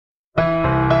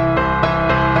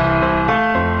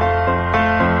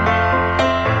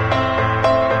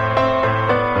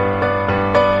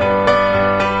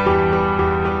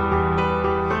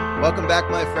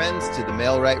my friends, to the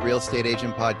Mail-Right Real Estate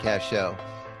Agent Podcast Show.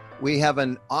 We have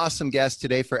an awesome guest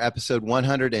today for episode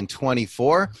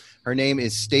 124. Her name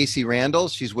is Stacy Randall.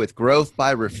 She's with Growth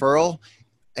by Referral,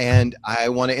 and I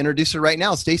want to introduce her right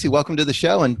now. Stacy, welcome to the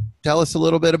show, and tell us a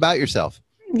little bit about yourself.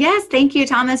 Yes, thank you,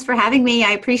 Thomas, for having me.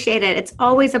 I appreciate it. It's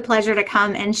always a pleasure to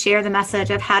come and share the message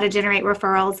of how to generate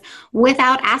referrals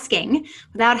without asking,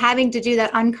 without having to do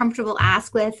that uncomfortable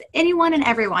ask with anyone and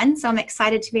everyone. So I'm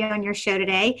excited to be on your show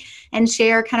today and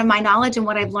share kind of my knowledge and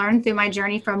what I've learned through my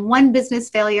journey from one business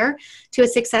failure to a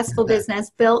successful business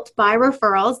built by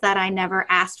referrals that I never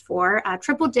asked for,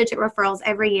 triple-digit referrals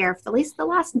every year for at least the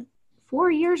last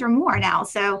 4 years or more now.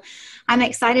 So I'm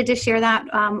excited to share that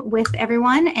with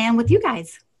everyone and with you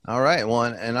guys. All right. Well,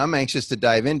 and I'm anxious to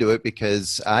dive into it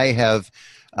because I have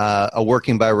a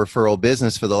working by referral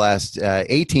business for the last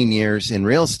 18 years in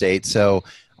real estate. So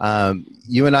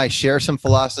you and I share some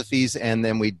philosophies and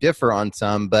then we differ on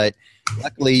some, but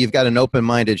luckily you've got an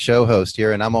open-minded show host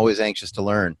here and I'm always anxious to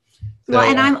learn. So, well,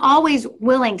 and I'm always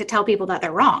willing to tell people that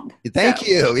they're wrong. Thank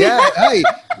you. Yeah. Hey,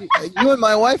 you and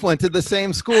my wife went to the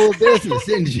same school of business,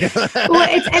 didn't you? Well,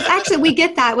 it's actually, we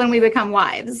get that when we become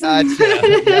wives. Gotcha.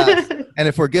 Yeah. And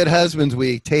if we're good husbands,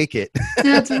 we take it.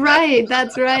 That's right.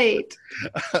 That's right.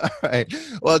 All right.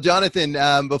 Well,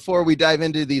 Jonathan, before we dive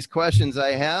into these questions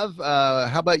I have,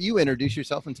 how about you introduce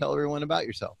yourself and tell everyone about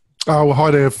yourself? Oh, hi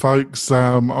there, folks.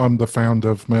 I'm the founder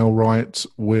of Mail-Right.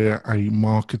 We're a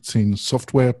marketing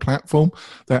software platform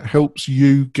that helps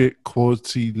you get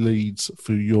quality leads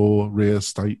for your real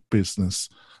estate business.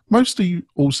 Mostly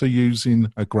also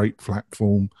using a great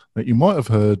platform that you might have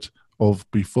heard of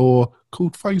before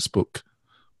called Facebook.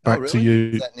 Back to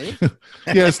you. Is that new?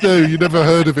 Yes, no, you never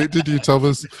heard of it, did you,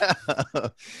 Thomas?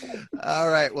 All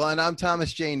right. Well, and I'm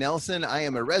Thomas J. Nelson. I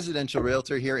am a residential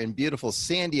realtor here in beautiful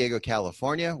San Diego,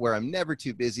 California, where I'm never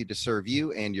too busy to serve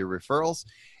you and your referrals.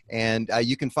 And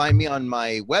you can find me on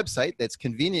my website that's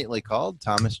conveniently called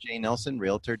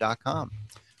thomasjnelsonrealtor.com.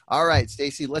 All right,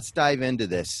 Stacy, let's dive into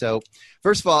this. So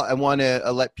first of all, I want to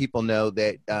let people know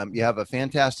that you have a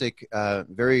fantastic,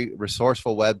 very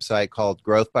resourceful website called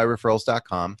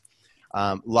growthbyreferrals.com.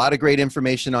 A lot of great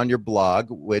information on your blog,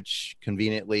 which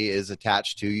conveniently is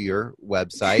attached to your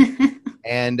website.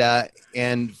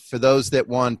 And for those that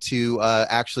want to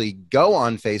actually go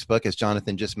on Facebook, as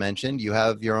Jonathan just mentioned, you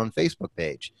have your own Facebook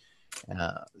page.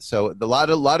 So a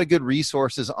lot of good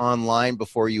resources online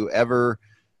before you ever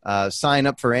sign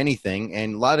up for anything,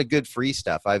 and a lot of good free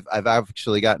stuff. I've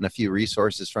actually gotten a few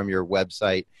resources from your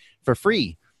website for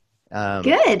free.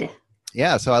 Good.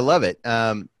 Yeah, so I love it.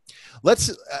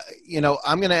 Let's,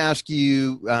 I'm going to ask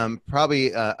you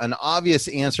probably an obvious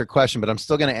answer question, but I'm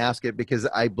still going to ask it because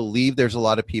I believe there's a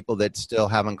lot of people that still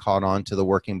haven't caught on to the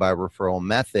working by referral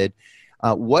method.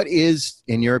 What is,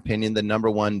 in your opinion, the number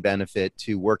one benefit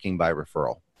to working by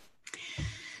referral?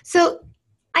 So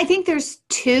I think there's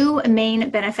two main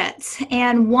benefits,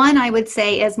 and one I would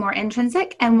say is more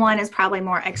intrinsic and one is probably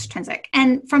more extrinsic.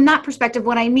 And from that perspective,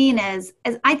 what I mean is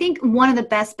I think one of the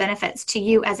best benefits to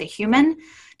you as a human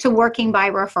to working by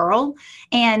referral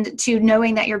and to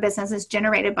knowing that your business is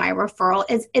generated by referral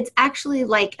is it's actually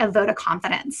like a vote of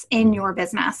confidence in your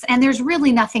business. And there's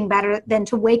really nothing better than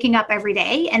to waking up every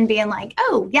day and being like,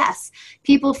 oh, yes,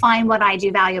 people find what I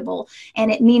do valuable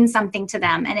and it means something to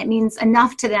them and it means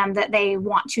enough to them that they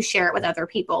want to share it with other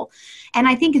people. And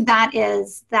I think that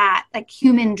is that like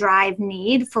human drive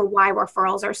need for why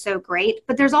referrals are so great.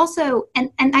 But there's also, and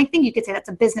I think you could say that's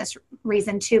a business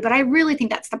reason too, but I really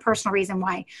think that's the personal reason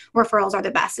why referrals are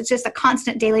the best. It's just a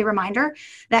constant daily reminder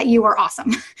that you are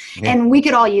awesome. Yeah. And we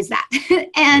could all use that.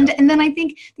 And then I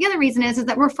think the other reason is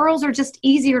that referrals are just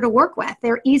easier to work with.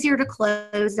 They're easier to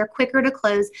close. They're quicker to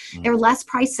close. They're less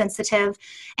price sensitive.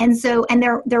 And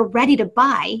they're ready to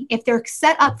buy if they're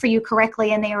set up for you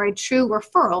correctly and they are a true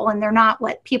referral and they're not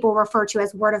what people refer to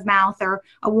as word of mouth or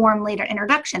a warm lead or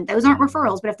introduction. Those aren't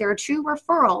referrals, but if they're a true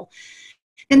referral,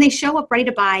 then they show up ready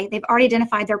to buy. They've already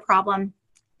identified their problem.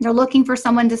 They're looking for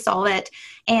someone to solve it,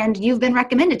 and you've been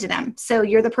recommended to them. So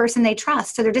you're the person they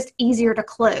trust. So they're just easier to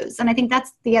close. And I think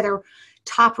that's the other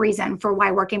top reason for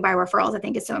why working by referrals, I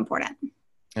think, is so important.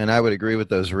 And I would agree with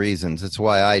those reasons. It's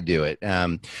why I do it.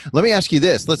 Let me ask you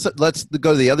this. Let's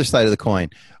go to the other side of the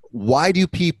coin. Why do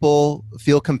people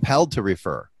feel compelled to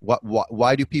refer?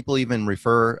 Why do people even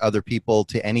refer other people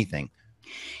to anything?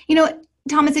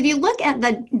 Thomas, if you look at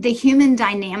the human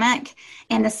dynamic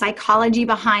and the psychology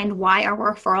behind why a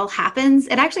referral happens,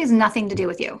 it actually has nothing to do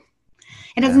with you.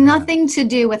 It has nothing to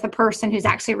do with the person who's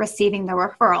actually receiving the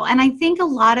referral. And I think a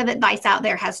lot of advice out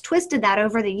there has twisted that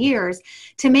over the years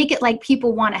to make it like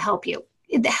people want to help you.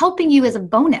 Helping you is a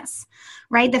bonus.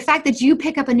 right? The fact that you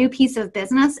pick up a new piece of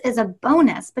business is a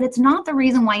bonus, but it's not the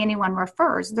reason why anyone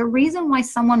refers. The reason why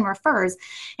someone refers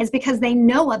is because they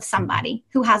know of somebody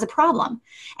who has a problem,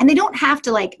 and they don't have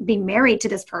to like be married to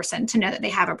this person to know that they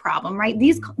have a problem, right?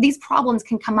 These problems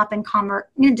can come up in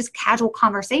just casual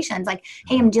conversations, like,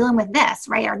 hey, I'm dealing with this,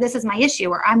 right? Or this is my issue,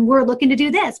 or we're looking to do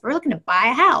this. We're looking to buy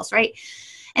a house, right?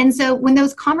 And so when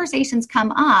those conversations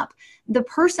come up, the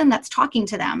person that's talking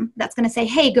to them, that's going to say,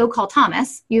 hey, go call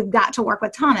Thomas. You've got to work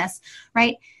with Thomas,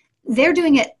 right? They're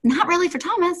doing it not really for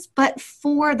Thomas, but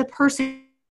for the person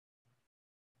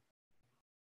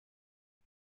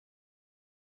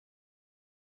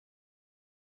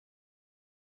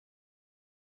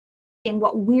in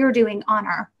what we're doing on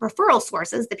our referral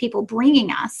sources, the people bringing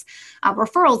us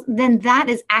referrals, then that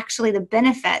is actually the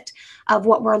benefit of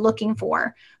what we're looking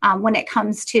for when it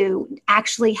comes to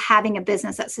actually having a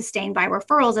business that's sustained by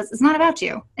referrals. It's not about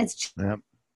you. It's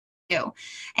you.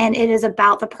 And it is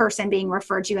about the person being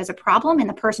referred to as a problem and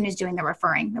the person who's doing the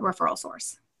referral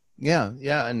source. Yeah.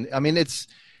 Yeah. And I mean,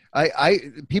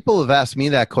 people have asked me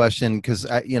that question because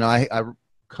I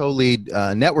co-lead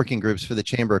networking groups for the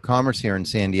Chamber of Commerce here in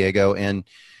San Diego. And,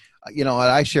 what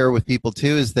I share with people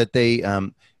too is that they,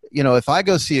 if I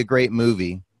go see a great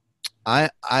movie, I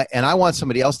want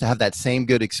somebody else to have that same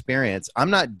good experience. I'm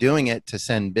not doing it to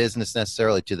send business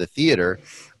necessarily to the theater.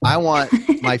 I want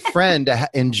my friend to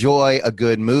enjoy a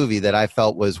good movie that I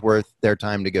felt was worth their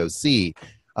time to go see,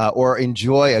 or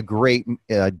enjoy a great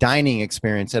dining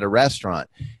experience at a restaurant.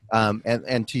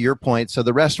 And to your point, so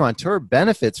the restaurateur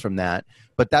benefits from that,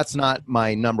 but that's not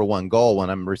my number one goal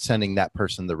when I'm sending that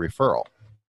person the referral.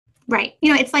 Right.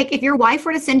 It's like if your wife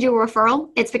were to send you a referral,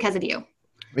 it's because of you.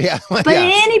 Yeah. But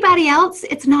anybody else,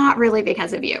 it's not really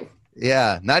because of you.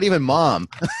 Yeah. Not even mom.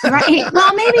 Right.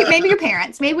 Well, maybe your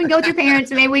parents. Maybe we can go with your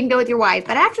parents. Maybe we can go with your wife.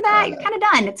 But after that, you're kind of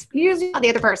done. It's usually about the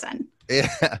other person. Yeah.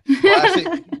 Well,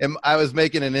 actually, I was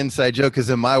making an inside joke because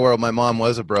in my world, my mom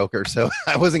was a broker, so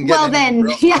I wasn't getting. Well, then,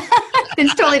 yeah,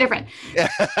 it's totally different. Yeah.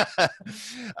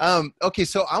 Okay,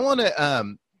 so I want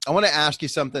to ask you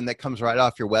something that comes right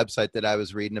off your website that I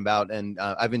was reading about, and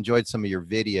I've enjoyed some of your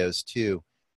videos too.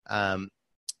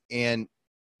 And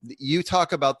you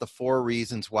talk about the 4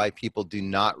 reasons why people do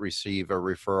not receive a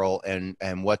referral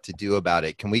and what to do about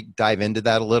it. Can we dive into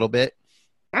that a little bit?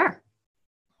 Sure.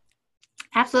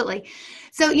 Absolutely.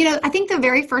 So, I think the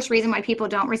very first reason why people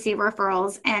don't receive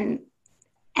referrals, and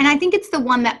I think it's the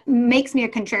one that makes me a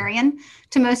contrarian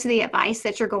to most of the advice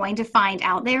that you're going to find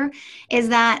out there, is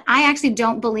that I actually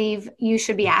don't believe you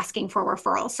should be asking for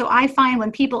referrals. So I find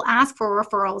when people ask for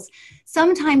referrals,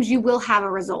 sometimes you will have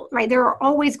a result, right? There are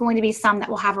always going to be some that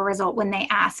will have a result when they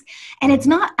ask. And it's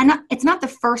not the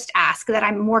first ask that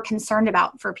I'm more concerned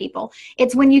about for people.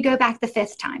 It's when you go back the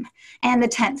 5th time and the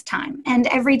 10th time and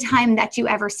every time that you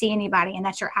ever see anybody and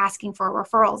that you're asking for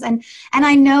referrals. And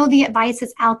I know the advice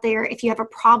is out there. If you have a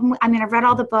problem, I've read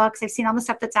all the books, I've seen all the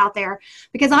stuff that's out there,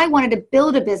 because I wanted to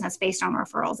build a business based on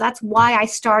referrals. That's why I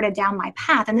started down my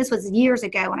path. And this was years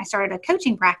ago when I started a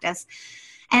coaching practice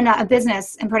and a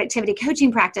business and productivity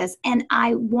coaching practice. And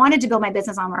I wanted to build my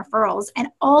business on referrals. And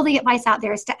all the advice out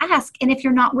there is to ask. And if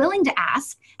you're not willing to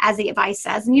ask, as the advice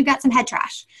says, then you've got some head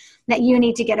trash that you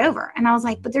need to get over. And I was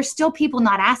like, but there's still people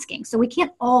not asking. So we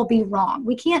can't all be wrong.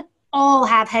 We can't all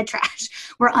have head trash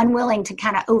we're unwilling to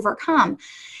kind of overcome.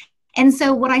 And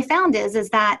so what I found is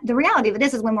that the reality of it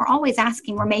is when we're always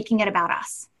asking, we're making it about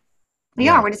us.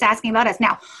 We're just asking about us.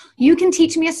 Now, you can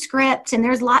teach me a script, and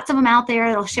there's lots of them out there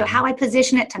that'll show how I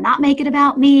position it to not make it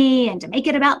about me and to make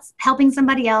it about helping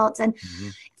somebody else. And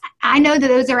I know that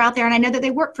those are out there, and I know that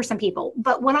they work for some people.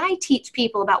 But what I teach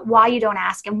people about why you don't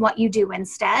ask and what you do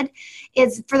instead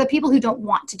is for the people who don't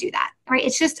want to do that, right?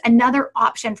 It's just another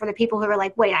option for the people who are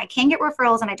like, wait, I can get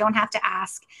referrals and I don't have to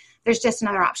ask. There's just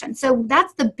another option. So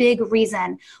that's the big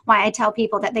reason why I tell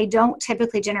people that they don't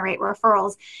typically generate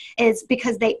referrals, is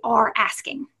because they are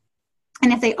asking.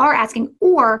 And if they are asking,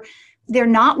 or they're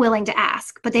not willing to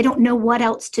ask, but they don't know what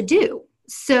else to do,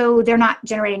 so they're not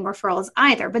generating referrals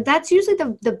either. But that's usually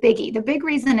the biggie. The big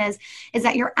reason is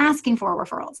that you're asking for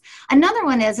referrals. Another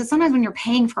one is sometimes when you're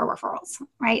paying for referrals,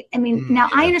 right?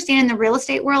 I understand in the real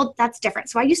estate world, that's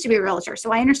different. So I used to be a realtor,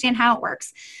 so I understand how it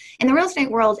works. In the real estate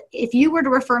world, if you were to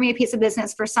refer me a piece of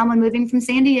business for someone moving from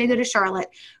San Diego to Charlotte,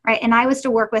 right, and I was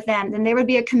to work with them, then there would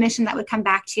be a commission that would come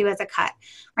back to you as a cut,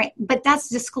 right? But that's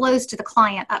disclosed to the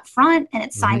client up front, and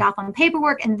it's signed off on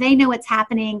paperwork, and they know what's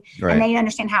happening, and they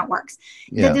understand how it works.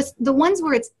 Yeah. The ones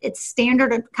where it's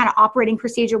standard kind of operating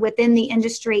procedure within the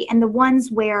industry, and the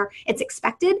ones where it's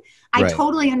expected, I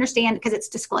totally understand because it's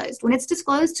disclosed. When it's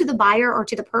disclosed to the buyer or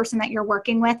to the person that you're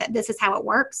working with that this is how it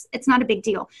works, it's not a big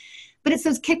deal. but it's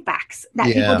those kickbacks that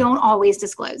people don't always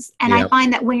disclose. And I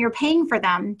find that when you're paying for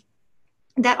them,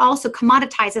 that also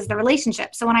commoditizes the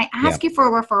relationship. So when I ask you for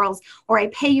referrals or I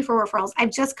pay you for referrals, I've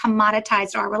just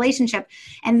commoditized our relationship.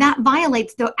 And that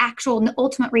violates the actual and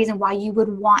ultimate reason why you would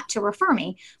want to refer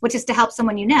me, which is to help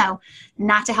someone you know,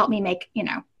 not to help me make,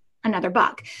 another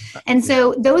buck. And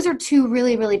so those are two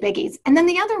really, really biggies. And then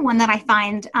the other one that I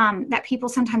find that people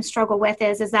sometimes struggle with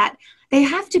is that they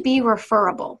have to be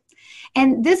referable.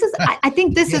 And this is, I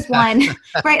think this is one,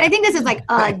 right? I think this is like,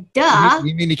 duh.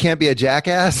 You mean you can't be a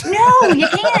jackass? No, you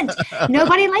can't.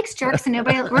 Nobody likes jerks and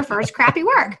nobody refers crappy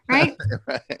work, right?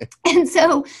 Right.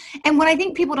 And what I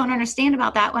think people don't understand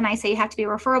about that when I say you have to be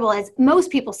referable is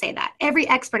most people say that. Every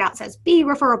expert out says, be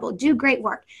referable, do great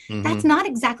work. Mm-hmm. That's not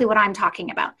exactly what I'm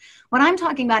talking about. What I'm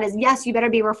talking about is, yes, you better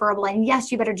be referable and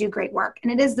yes, you better do great work.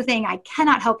 And it is the thing I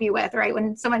cannot help you with, right?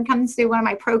 When someone comes through one of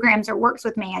my programs or works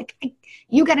with me,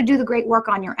 you got to do the great work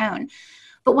on your own.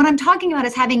 But what I'm talking about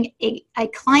is having a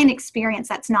client experience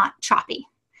that's not choppy.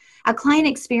 A client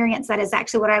experience that is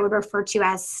actually what I would refer to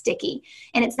as sticky.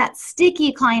 And it's that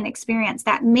sticky client experience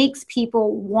that makes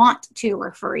people want to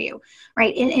refer you,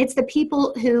 right? And it's the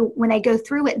people who, when they go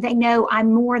through it, they know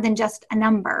I'm more than just a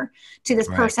number to this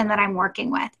person that I'm working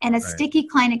with. And a sticky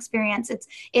client experience,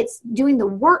 it's doing the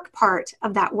work part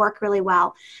of that work really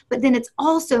well, but then it's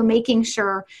also making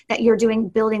sure that you're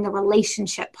building the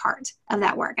relationship part of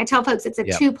that work. I tell folks it's a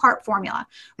two-part formula,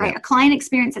 right? A client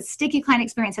experience, a sticky client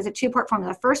experience has a two-part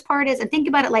formula. The first part is, and think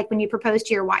about it like when you propose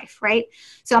to your wife, right?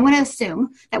 So I'm going to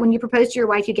assume that when you propose to your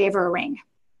wife, you gave her a ring.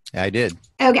 I did.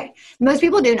 Okay. Most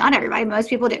people do, not everybody, most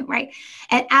people do, right?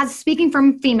 And as speaking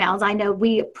from females, I know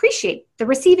we appreciate the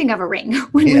receiving of a ring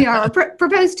when we are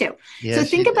proposed to. Yes, so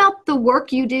think about the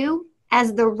work you do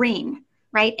as the ring,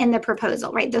 right? In the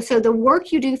proposal, right? So the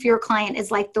work you do for your client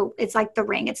is like it's like the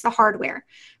ring, it's the hardware,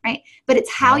 right? But it's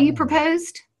how you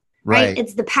proposed. Right.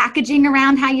 It's the packaging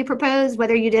around how you propose,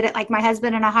 whether you did it like my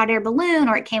husband in a hot air balloon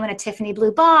or it came in a Tiffany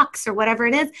blue box or whatever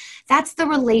it is. That's the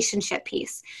relationship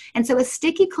piece. And so a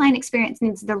sticky client experience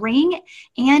needs the ring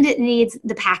and it needs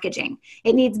the packaging.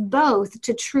 It needs both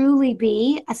to truly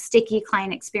be a sticky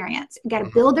client experience. You got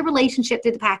to build the relationship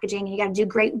through the packaging and you got to do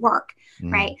great work,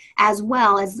 right? As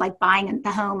well as like buying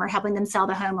the home or helping them sell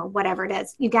the home or whatever it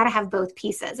is. You got to have both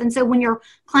pieces. And so when your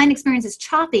client experience is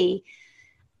choppy,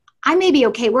 I may be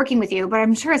okay working with you, but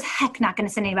I'm sure as heck not going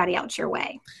to send anybody else your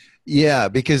way. Yeah,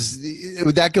 because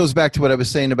that goes back to what I was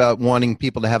saying about wanting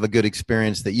people to have a good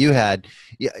experience that you had.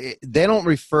 They don't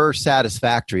refer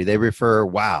satisfactory; they refer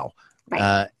wow.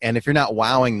 Right. And if you're not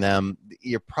wowing them,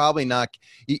 you're probably not.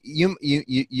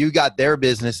 You got their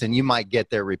business, and you might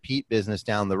get their repeat business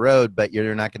down the road, but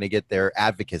you're not going to get their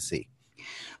advocacy.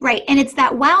 Right. And it's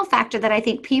that wow factor that I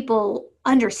think people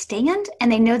understand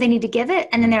and they know they need to give it.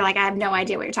 And then they're like, I have no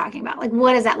idea what you're talking about. Like,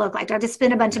 what does that look like? Do I have to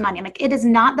spend a bunch of money? I'm like, it is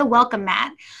not the welcome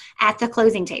mat at the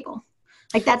closing table.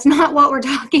 Like, that's not what we're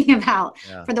talking about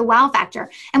for the wow factor.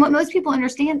 And what most people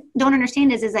don't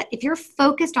understand is that if you're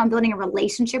focused on building a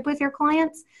relationship with your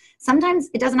clients, sometimes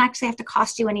it doesn't actually have to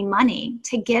cost you any money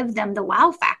to give them the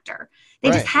wow factor. They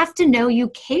just have to know you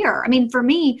care. I mean, for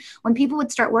me, when people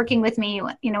would start working with me,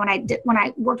 when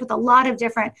I worked with a lot of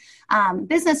different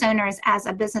business owners as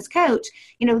a business coach,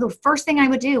 the first thing I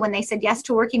would do when they said yes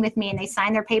to working with me and they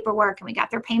signed their paperwork and we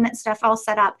got their payment stuff all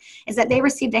set up is that they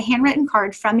received a handwritten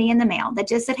card from me in the mail that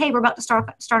just said, hey, we're about to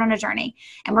start on a journey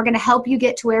and we're going to help you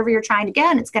get to wherever you're trying to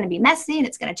go. And it's going to be messy and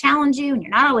it's going to challenge you and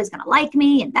you're not always going to like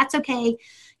me and that's okay.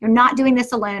 You're not doing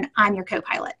this alone. I'm your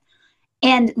co-pilot.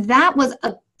 And that was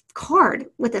a card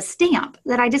with a stamp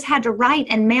that I just had to write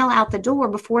and mail out the door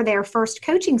before their first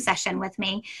coaching session with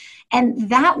me. And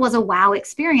that was a wow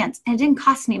experience. And it didn't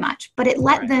cost me much, but it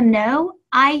let them know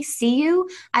I see you.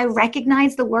 I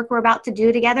recognize the work we're about to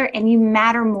do together and you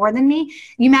matter more than me.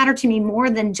 You matter to me more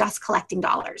than just collecting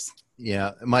dollars.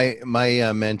 Yeah. My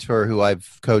mentor who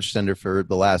I've coached under for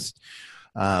the last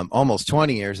almost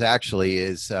 20 years actually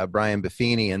is Brian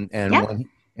Buffini.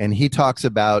 And he talks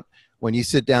about when you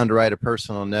sit down to write a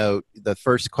personal note, the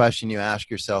first question you ask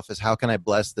yourself is, how can I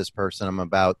bless this person I'm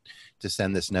about to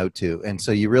send this note to? And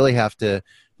so you really have to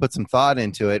put some thought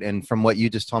into it. And from what you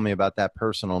just told me about that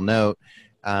personal note,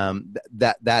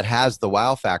 that has the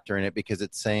wow factor in it because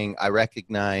it's saying, I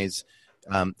recognize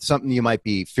something you might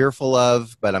be fearful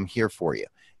of, but I'm here for you.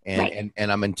 And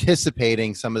I'm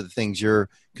anticipating some of the things you're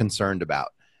concerned about.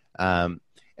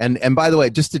 And by the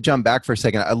way, just to jump back for a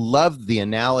second, I love the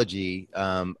analogy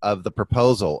of the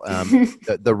proposal,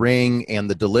 the ring and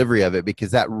the delivery of it, because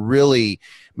that really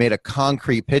made a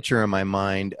concrete picture in my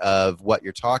mind of what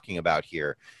you're talking about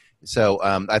here. So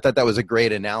I thought that was a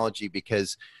great analogy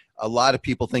because a lot of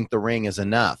people think the ring is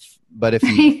enough. But if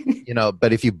you,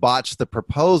 if you botch the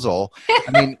proposal,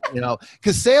 I mean,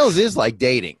 because sales is like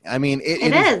dating. I mean,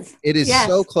 it is. It is yes.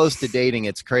 so close to dating.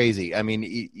 It's crazy. I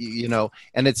mean,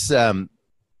 and it's, and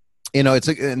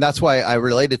that's why I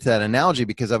related to that analogy,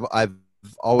 because I've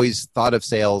always thought of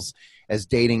sales as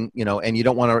dating, and you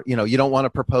don't want to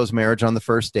propose marriage on the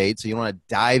first date. So you want to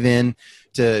dive in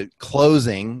to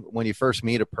closing when you first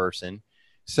meet a person.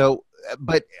 So,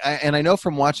 and I know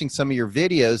from watching some of your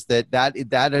videos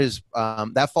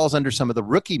that falls under some of the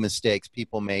rookie mistakes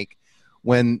people make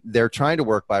when they're trying to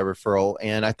work by referral.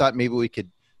 And I thought maybe we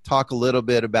could talk a little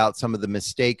bit about some of the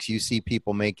mistakes you see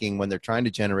people making when they're trying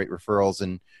to generate referrals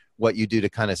and what you do to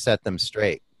kind of set them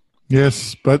straight.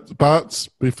 Yes, but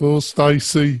before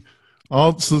Stacey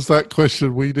answers that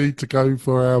question, we need to go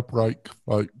for our break,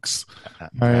 folks.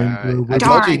 And I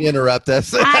told you to interrupt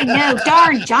us. I know,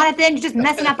 darn, Jonathan, you're just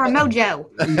messing up our mojo.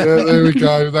 Yeah, there we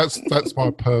go. That's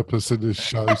my purpose in this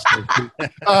show.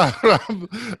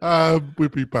 We'll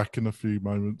be back in a few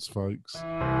moments, folks.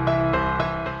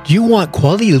 Do you want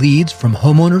quality leads from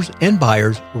homeowners and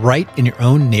buyers right in your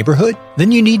own neighborhood?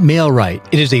 Then you need MailRight.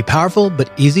 It is a powerful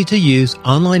but easy to use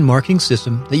online marketing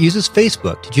system that uses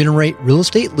Facebook to generate real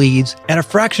estate leads at a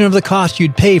fraction of the cost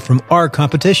you'd pay from our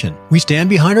competition. We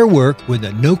stand behind our work with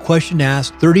a no question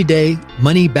asked 30-day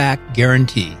money back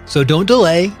guarantee. So don't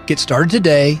delay. Get started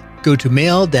today. Go to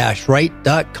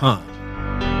mail-right.com.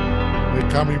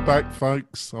 We're coming back,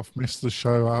 folks. I've messed the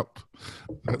show up.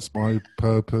 That's my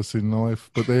purpose in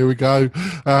life. But there we go.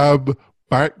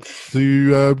 Back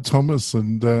to Thomas,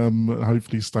 and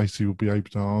hopefully Stacey will be able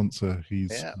to answer his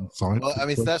insight. Well, I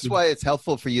mean, that's why it's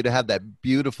helpful for you to have that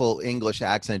beautiful English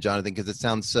accent, Jonathan, because it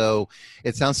sounds so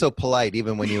polite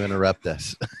even when you interrupt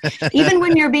us. Even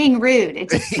when you're being rude,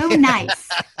 it's just so nice.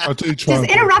 I do try. Just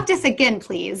interrupt us again,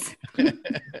 please. I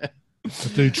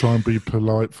do try and be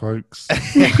polite, folks.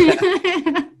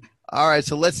 All right,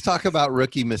 so let's talk about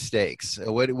rookie mistakes.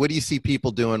 What do you see people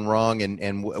doing wrong,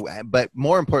 but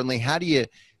more importantly, how do you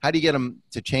get them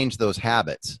to change those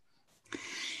habits?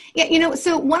 Yeah,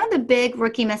 so one of the big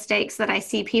rookie mistakes that I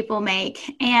see people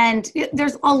make, and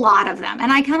there's a lot of them,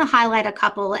 and I kind of highlight a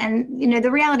couple. And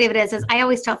the reality of it is I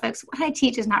always tell folks what I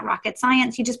teach is not rocket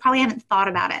science. You just probably haven't thought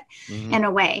about it in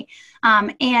a way.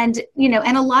 And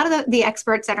a lot of the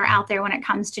experts that are out there when it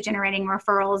comes to generating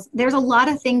referrals, there's a lot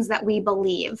of things that we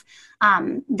believe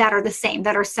that are the same,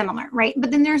 that are similar, right?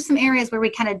 But then there's some areas where we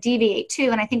kind of deviate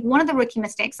too. And I think one of the rookie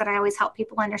mistakes that I always help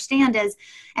people understand is,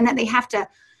 and that they have to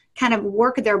kind of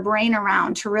work their brain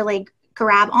around to really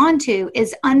grab onto,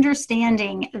 is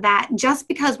understanding that just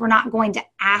because we're not going to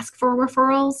ask for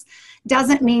referrals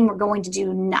doesn't mean we're going to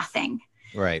do nothing.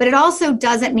 Right. But it also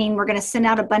doesn't mean we're going to send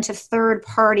out a bunch of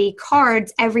third-party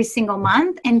cards every single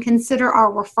month and consider our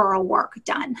referral work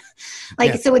done.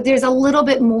 So there's a little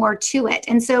bit more to it.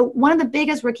 And so one of the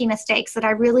biggest rookie mistakes that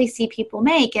I really see people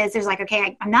make is there's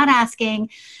okay, I'm not asking,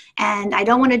 and I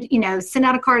don't want to, send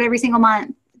out a card every single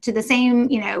month to the same,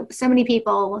 so many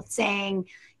people saying,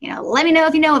 let me know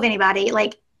if you know of anybody.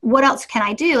 What else can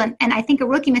I do? And I think a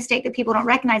rookie mistake that people don't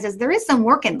recognize is there is some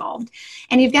work involved,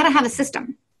 and you've got to have a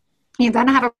system. You've got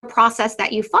to have a process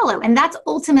that you follow. And that's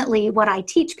ultimately what I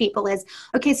teach people is,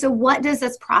 okay, so what does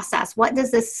this process, what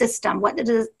does this system, what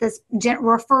does this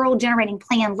referral generating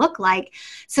plan look like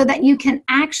so that you can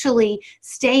actually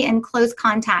stay in close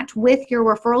contact with your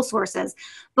referral sources?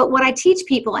 But what I teach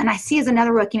people, and I see as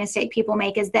another rookie mistake people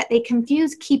make, is that they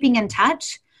confuse keeping in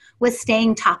touch with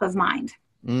staying top of mind.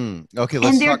 Okay,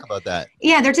 let's talk about that.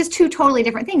 Yeah, they're just two totally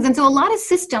different things. And so a lot of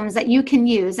systems that you can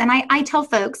use, and I tell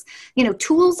folks,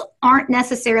 tools aren't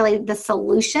necessarily the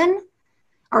solution,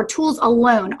 or tools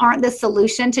alone aren't the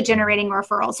solution to generating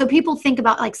referrals. So people think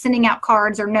about sending out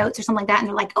cards or notes or something like that, and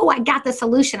they're like, oh, I got the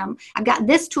solution. I've got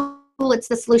this tool. It's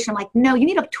the solution. I'm like, no, you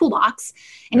need a toolbox,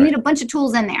 and you need a bunch of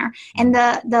tools in there. And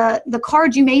the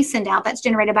card you may send out that's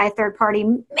generated by a third party,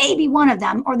 maybe one of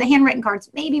them, or the handwritten cards,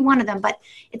 maybe one of them, but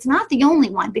it's not the only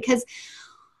one, because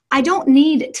I don't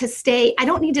need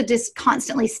to just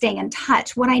constantly stay in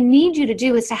touch. What I need you to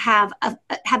do is to have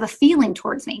a feeling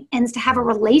towards me, and to have a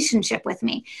relationship with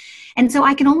me. And so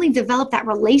I can only develop that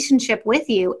relationship with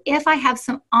you if I have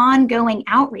some ongoing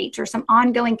outreach or some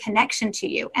ongoing connection to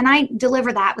you. And I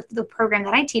deliver that with the program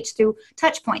that I teach through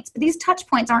touch points. But these touch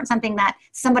points aren't something that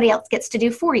somebody else gets to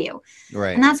do for you.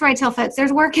 Right. And that's where I tell folks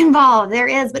there's work involved. There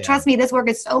is, but trust me, this work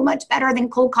is so much better than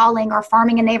cold calling or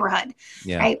farming a neighborhood.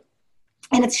 Yeah. Right.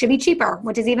 And it should be cheaper,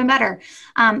 which is even better.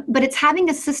 But it's having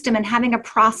a system and having a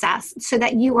process so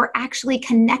that you are actually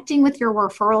connecting with your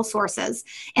referral sources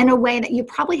in a way that you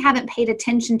probably haven't paid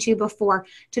attention to before,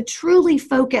 to truly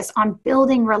focus on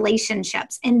building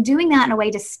relationships and doing that in a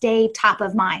way to stay top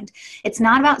of mind. It's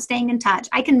not about staying in touch.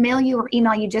 I can mail you or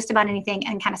email you just about anything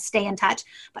and kind of stay in touch,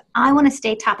 but I want to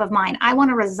stay top of mind. I want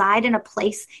to reside in a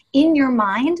place in your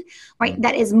mind, right,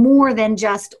 that is more than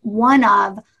just one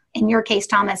of, in your case,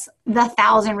 Thomas, the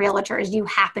 1,000 realtors you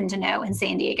happen to know in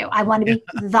San Diego. I want to be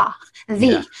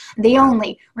the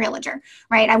only realtor,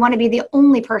 right? I want to be the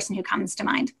only person who comes to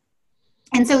mind.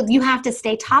 And so you have to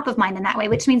stay top of mind in that way,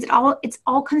 which means it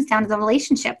all comes down to the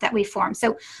relationship that we form.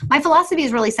 So my philosophy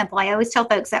is really simple. I always tell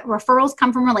folks that referrals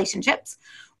come from relationships.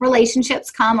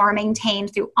 Relationships come or are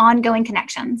maintained through ongoing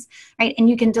connections, right? And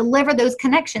you can deliver those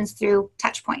connections through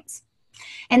touch points.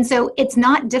 And so it's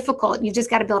not difficult. You just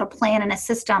got to build a plan and a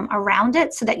system around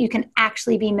it so that you can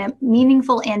actually be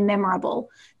meaningful and memorable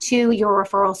to your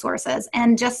referral sources.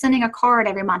 And just sending a card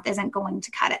every month isn't going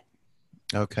to cut it.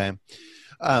 Okay.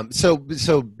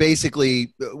 So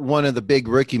basically, one of the big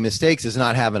rookie mistakes is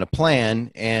not having a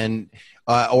plan, and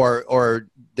or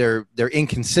they're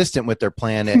inconsistent with their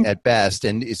plan at best.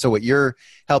 And so what you're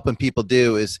helping people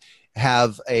do is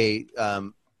have a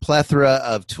plethora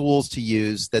of tools to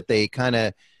use that they kind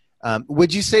of,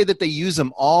 would you say that they use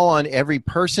them all on every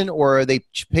person, or are they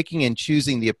picking and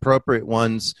choosing the appropriate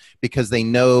ones because they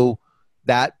know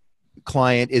that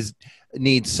client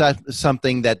needs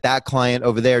something that client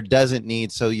over there doesn't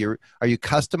need? So are you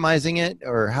customizing it,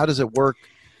 or how does it work?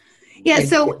 Yeah.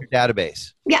 So your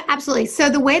database. Yeah, absolutely. So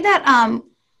the way that,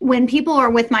 when people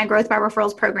are with my Growth by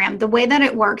Referrals program, the way that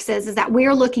it works is that we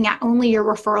are looking at only your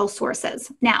referral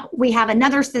sources. Now, we have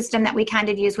another system that we kind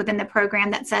of use within the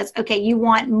program that says, okay, you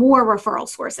want more referral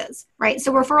sources, right?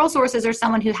 So referral sources are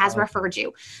someone who has referred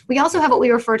you. We also have what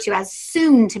we refer to as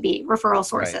soon to be referral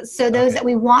sources. Right. So those that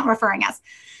we want referring us.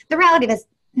 The reality is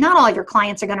not all of your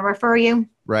clients are going to refer you.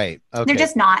 Right. Okay. They're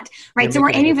just not, right? So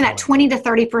we're aiming for that 20 to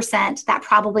 30% that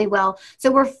probably will.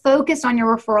 So we're focused on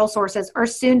your referral sources or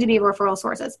soon to be referral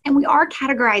sources. And we are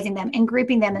categorizing them and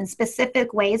grouping them in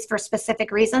specific ways for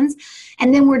specific reasons.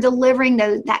 And then we're delivering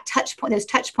those touch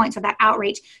points or that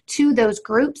outreach to those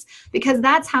groups, because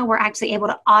that's how we're actually able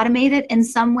to automate it in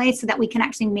some way so that we can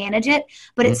actually manage it,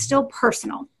 but it's still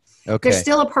personal. Okay. There's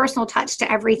still a personal touch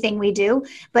to everything we do,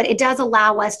 but it does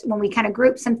allow us, when we kind of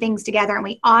group some things together and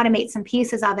we automate some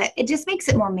pieces of it, it just makes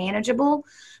it more manageable.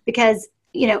 Because,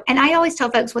 and I always tell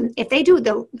folks, if they do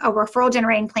a referral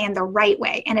generating plan the right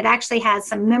way, and it actually has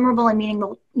some memorable and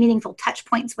meaningful touch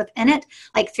points within it,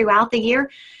 like throughout the year,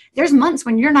 there's months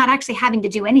when you're not actually having to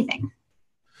do anything.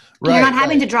 Right, you're not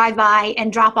having to drive by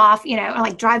and drop off, or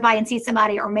like drive by and see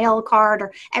somebody or mail a card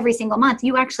or every single month.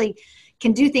 You actually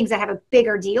can do things that have a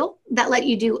bigger deal that let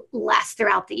you do less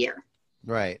throughout the year.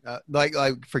 Right. Like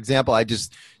for example, I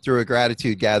just threw a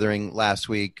gratitude gathering last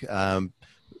week, a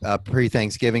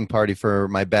pre-Thanksgiving party for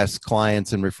my best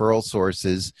clients and referral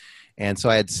sources. And so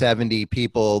I had 70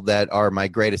 people that are my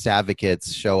greatest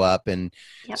advocates show up. And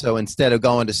so instead of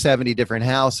going to 70 different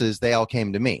houses, they all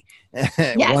came to me.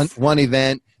 Yes. one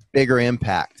event, bigger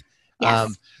impact.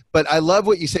 Yes. But I love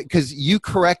what you said, because you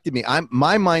corrected me.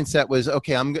 My mindset was,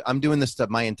 okay, I'm doing this to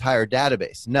my entire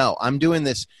database. No, I'm doing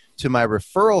this to my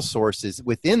referral sources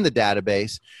within the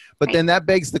database. But then that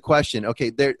begs the question,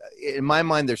 okay, in my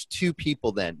mind, there's two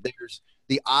people then. There's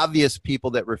the obvious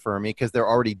people that refer me because they're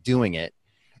already doing it.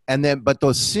 But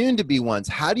those soon-to-be ones,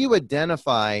 how do you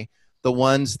identify the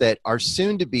ones that are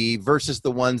soon to be versus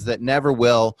the ones that never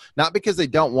will? Not because they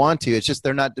don't want to, it's just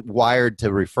they're not wired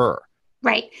to refer.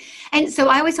 Right. And so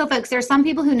I always tell folks, there are some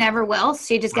people who never will,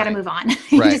 so you just got to move on.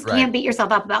 You just can't beat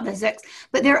yourself up about the six.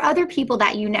 But there are other people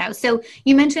that you know. So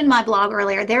you mentioned my blog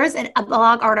earlier. There is a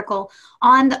blog article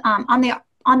on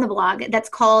the blog that's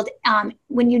called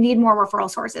When You Need More Referral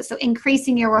Sources. So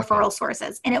increasing your referral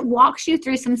sources. And it walks you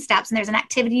through some steps. And there's an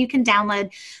activity you can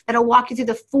download that'll walk you through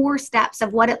the 4 steps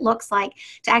of what it looks like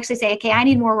to actually say, okay, I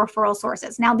need more referral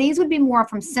sources. Now, these would be more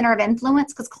from center of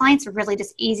influence, because clients are really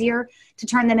just easier to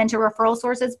turn them into referral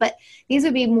sources. But these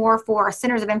would be more for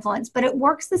centers of influence. But it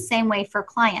works the same way for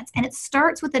clients. And it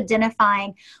starts with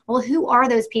identifying, well, who are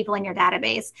those people in your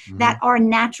database that are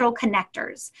natural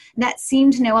connectors, that seem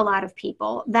to know a lot of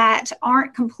people, that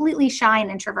aren't completely shy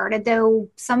and introverted, though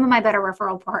some of my better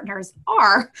referral partners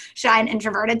are shy and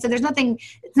introverted. So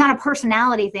it's not a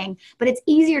personality thing, but it's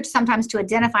easier sometimes to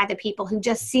identify the people who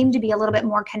just seem to be a little bit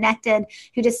more connected,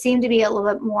 who just seem to be a little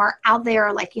bit more out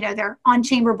there, like, they're on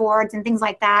chamber boards and things things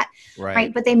like that,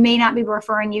 right? But they may not be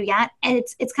referring you yet. And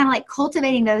it's kind of like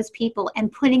cultivating those people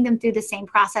and putting them through the same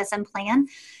process and plan.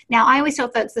 Now, I always tell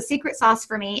folks the secret sauce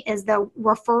for me is the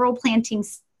referral planting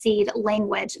seed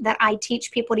language that I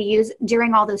teach people to use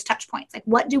during all those touch points. Like,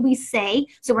 what do we say?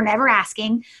 So we're never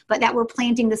asking, but that we're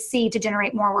planting the seed to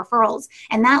generate more referrals.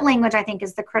 And that language, I think,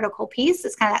 is the critical piece.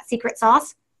 It's kind of that secret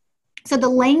sauce. So the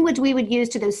language we would use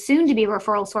to those soon-to-be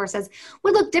referral sources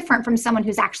would look different from someone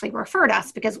who's actually referred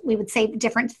us, because we would say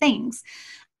different things.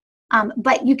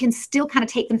 But you can still kind of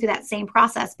take them through that same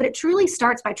process. But it truly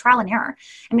starts by trial and error.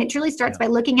 I mean, it truly starts by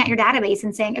looking at your database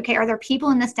and saying, okay, are there people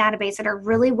in this database that are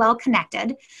really well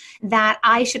connected that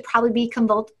I should probably be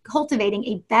cultivating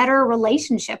a better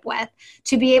relationship with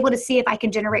to be able to see if I can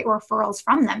generate referrals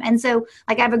from them? And so,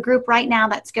 like, I have a group right now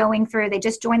that's going through, they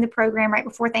just joined the program right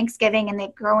before Thanksgiving, and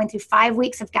they're going through 5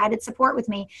 weeks of guided support with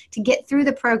me to get through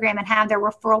the program and have their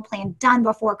referral plan done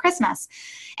before Christmas.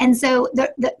 And so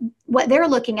what they're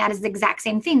looking at is the exact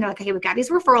same thing. They're like, okay, we've got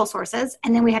these referral sources,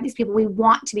 and then we have these people we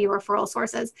want to be referral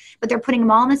sources, but they're putting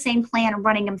them all in the same plan and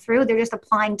running them through. They're just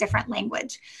applying different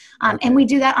language. And we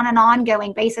do that on an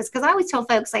ongoing basis, because I always tell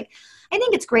folks, like, I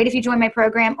think it's great if you join my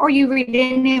program or you read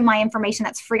any of my information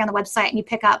that's free on the website and you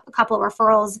pick up a couple of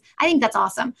referrals. I think that's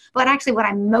awesome. But actually what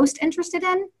I'm most interested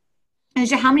in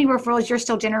is how many referrals you're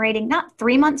still generating, not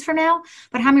 3 months from now,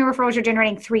 but how many referrals you're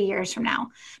generating 3 years from now.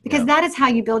 Because that is how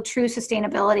you build true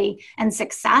sustainability and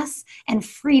success and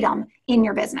freedom in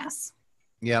your business.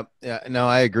 Yep. Yeah, no,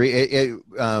 I agree.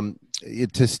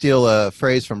 To steal a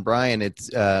phrase from Brian, it's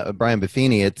Brian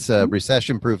Buffini, it's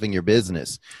recession-proofing your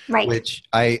business, right? Which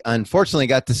I unfortunately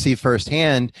got to see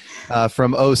firsthand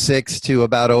from 2006 to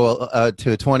about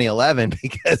to 2011,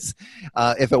 because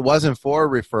if it wasn't for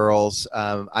referrals,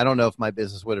 I don't know if my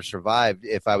business would have survived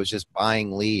if I was just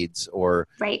buying leads or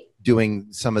doing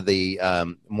some of the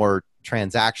more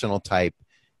transactional type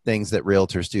things that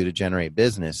realtors do to generate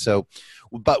business. So,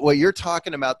 but what you're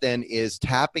talking about then is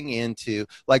tapping into,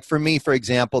 like for me, for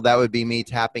example, that would be me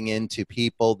tapping into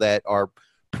people that are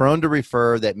prone to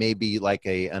refer, that may be like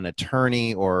an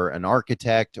attorney or an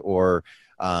architect or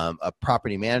a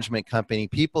property management company,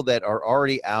 people that are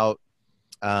already out,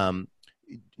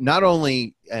 not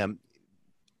only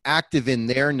active in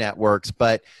their networks,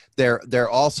 but they're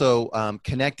also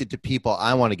connected to people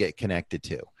I want to get connected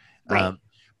to. Right.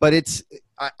 But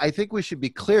I think we should be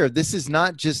clear. This is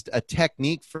not just a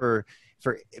technique for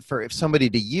somebody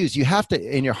to use. You have to,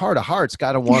 in your heart of hearts,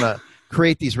 got to want to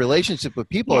create these relationships with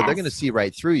people, or they're going to see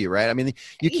right through you, right? I mean,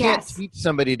 you can't teach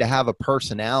somebody to have a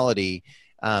personality.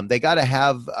 They got to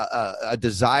have a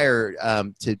desire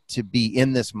to be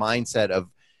in this mindset of,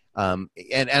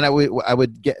 and I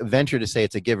would venture to say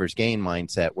it's a giver's gain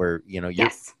mindset, where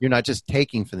you're not just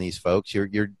taking from these folks,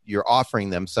 you're offering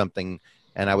them something.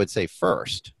 And I would say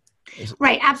first.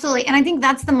 Right, absolutely. And I think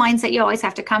that's the mindset you always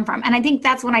have to come from. And I think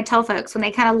that's when I tell folks, when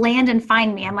they kind of land and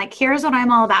find me, I'm like, here's what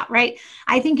I'm all about, right?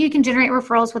 I think you can generate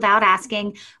referrals without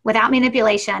asking, without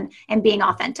manipulation, and being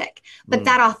authentic. But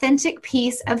that authentic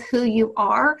piece of who you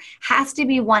are has to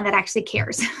be one that actually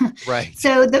cares. Right.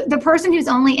 So the person who's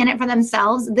only in it for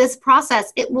themselves, this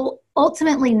process, it will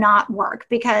ultimately not work,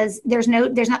 because you're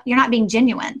not being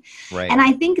genuine. Right. And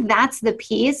I think that's the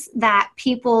piece that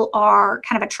people are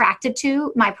kind of attracted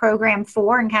to my program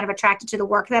for, and kind of attracted to the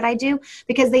work that I do,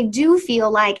 because they do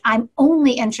feel like I'm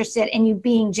only interested in you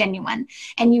being genuine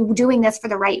and you doing this for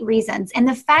the right reasons. And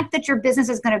the fact that your business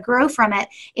is going to grow from it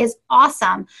is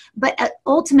awesome. But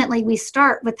ultimately we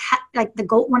start with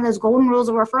one of those golden rules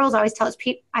of referrals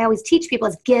I always teach people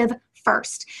is give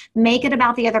first. Make it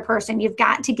about the other person. You've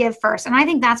got to give first. And I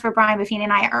think that's where Brian Buffini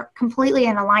and I are completely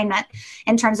in alignment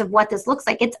in terms of what this looks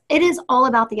like. It is all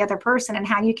about the other person and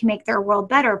how you can make their world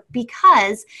better,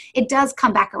 because it does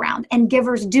come back around, and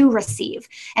givers do receive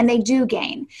and they do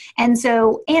gain. And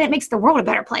it makes the world a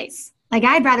better place. Like,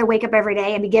 I'd rather wake up every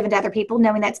day and be given to other people,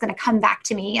 knowing that's going to come back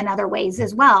to me in other ways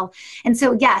as well. And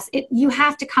so, yes, you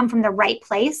have to come from the right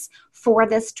place for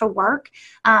this to work.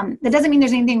 That doesn't mean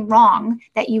there's anything wrong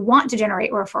that you want to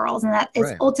generate referrals, and that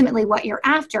is ultimately what you're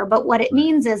after. But what it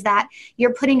means is that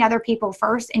you're putting other people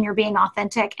first, and you're being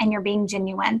authentic, and you're being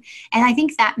genuine. And I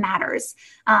think that matters,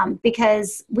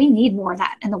 because we need more of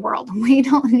that in the world. We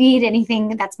don't need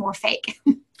anything that's more fake.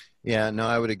 Yeah, no,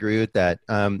 I would agree with that.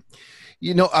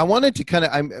 I wanted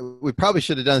to we probably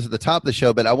should have done this at the top of the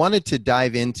show, but I wanted to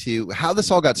dive into how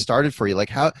this all got started for you. Like,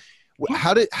 how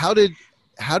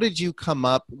did you come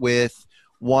up with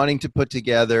wanting to put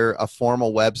together a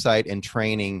formal website and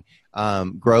training,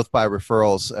 Growth by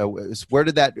Referrals? Where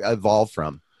did that evolve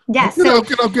from? Yes. I'm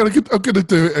gonna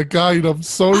do it again. I'm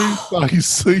sorry,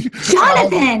 Stacey.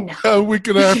 Jonathan! We're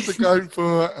gonna have to go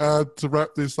for to wrap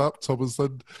this up, Thomas.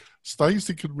 And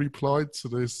Stacey can reply to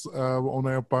this on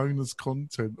our bonus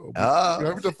content.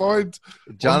 You're able to find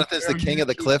Jonathan's the king of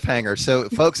the cliffhanger. So,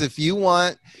 folks, if you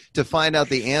want to find out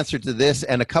the answer to this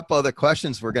and a couple other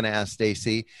questions we're going to ask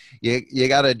Stacey, you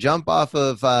got to jump off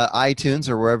of iTunes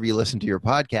or wherever you listen to your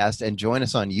podcast and join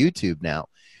us on YouTube now.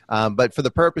 But for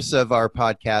the purpose of our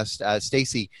podcast,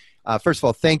 Stacey, first of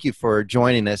all, thank you for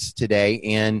joining us today.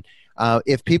 And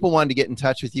if people wanted to get in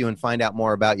touch with you and find out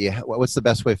more about you, what's the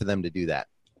best way for them to do that?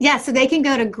 Yeah, so they can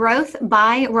go to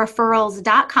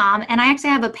growthbyreferrals.com, and I actually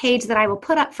have a page that I will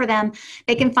put up for them.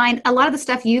 They can find a lot of the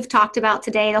stuff you've talked about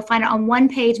today. They'll find it on one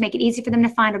page, make it easy for them to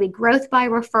find. It'll be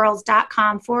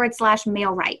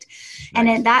growthbyreferrals.com/MailRight. Nice. And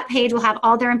then that page will have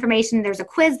all their information. There's a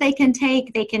quiz they can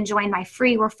take. They can join my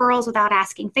free referrals without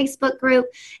asking Facebook group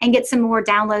and get some more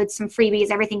downloads, some freebies.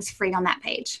 Everything's free on that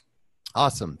page.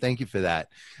 Awesome. Thank you for that.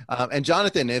 And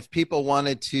Jonathan, if people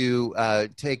wanted to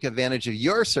take advantage of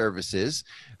your services,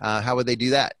 how would they do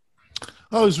that?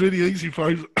 Oh, it's really easy,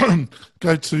 folks.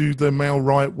 Go to the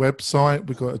MailRight website.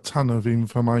 We've got a ton of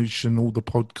information, all the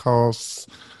podcasts,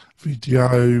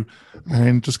 video,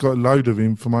 and just got a load of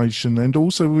information. And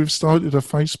also we've started a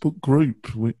Facebook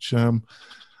group, which I've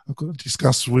got to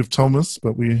discuss with Thomas,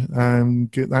 but we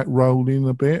get that rolling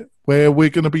a bit, where we're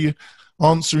going to be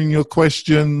answering your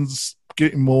questions,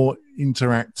 getting more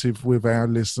interactive with our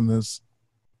listeners.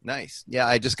 Nice. Yeah,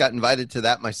 I just got invited to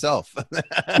that myself.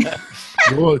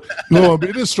 You're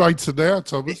administrator now,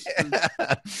 Thomas. And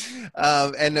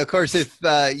of course, if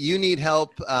you need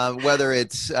help, whether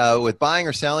it's with buying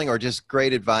or selling or just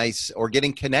great advice or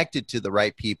getting connected to the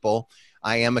right people,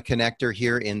 I am a connector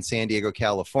here in San Diego,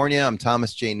 California. I'm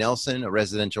Thomas J. Nelson, a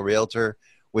residential realtor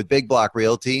with Big Block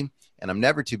Realty, and I'm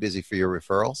never too busy for your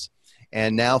referrals.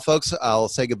 And now, folks, I'll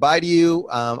say goodbye to you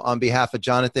on behalf of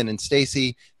Jonathan and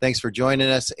Stacey. Thanks for joining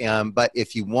us. But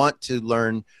if you want to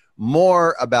learn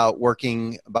more about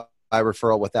working by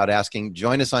referral without asking,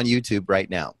 join us on YouTube right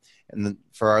now. And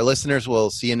for our listeners,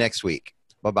 we'll see you next week.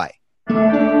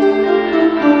 Bye-bye.